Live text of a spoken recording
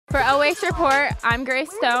For OH Report, I'm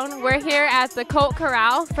Grayce Stone. We're here at the Colt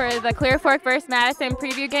Corral for the Clear Fork vs. Madison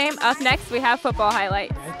preview game. Up next, we have football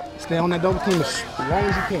highlights. Stay on that double team as long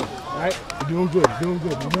as you can, all right? You're doing good, you're doing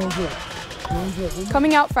good, you're doing good.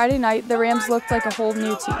 Coming out Friday night, the Rams looked like a whole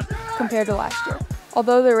new team compared to last year.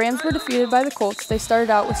 Although the Rams were defeated by the Colts, they started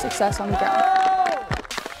out with success on the ground.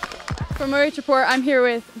 From OH Report, I'm here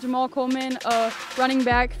with Jamal Coleman, a running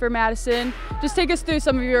back for Madison. Just take us through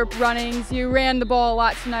some of your runnings. You ran the ball a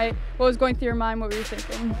lot tonight. What was going through your mind? What were you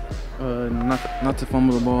thinking? Not to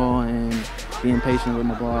fumble the ball and being patient with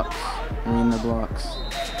my blocks, reading the blocks.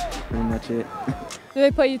 Pretty much it. Did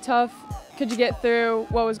they play you tough? Could you get through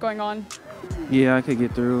what was going on? Yeah, I could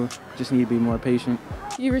get through. Just need to be more patient.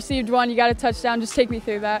 You received one. You got a touchdown. Just take me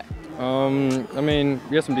through that. I mean,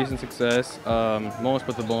 we had some decent success. Almost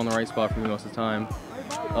put the ball in the right spot for me most of the time.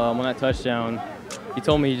 On that touchdown, he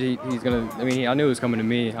told me he's gonna. I mean, I knew it was coming to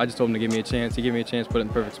me. I just told him to give me a chance. He gave me a chance, put it in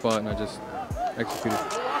the perfect spot, and I just executed.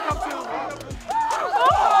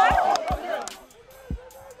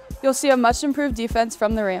 You'll see a much improved defense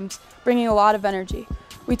from the Rams, bringing a lot of energy.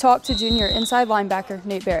 We talked to junior inside linebacker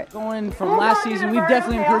Nate Barrett. Going from last season, we've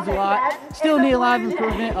definitely improved a lot. Still need a lot of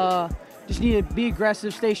improvement. Just need to be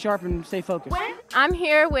aggressive, stay sharp, and stay focused. I'm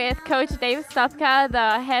here with Coach Dave Stupka,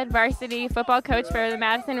 the head varsity football coach for the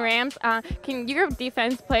Madison Rams. Your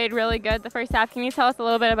defense played really good the first half. Can you tell us a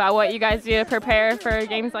little bit about what you guys do to prepare for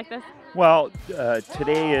games like this? Well,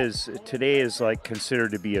 today is like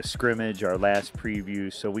considered to be a scrimmage, our last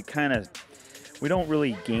preview. So we don't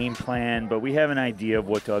really game plan, but we have an idea of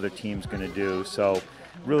what the other team's going to do. So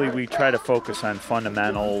really we try to focus on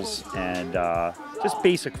fundamentals and just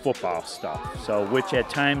basic football stuff. So which at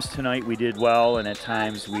times tonight we did well and at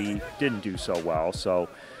times we didn't do so well. So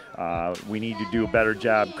we need to do a better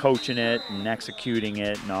job coaching it and executing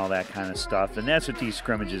it and all that kind of stuff. And that's what these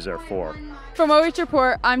scrimmages are for. From OH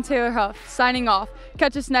Report, I'm Taylor Huff, signing off.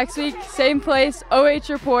 Catch us next week, same place, OH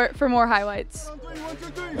Report for more highlights.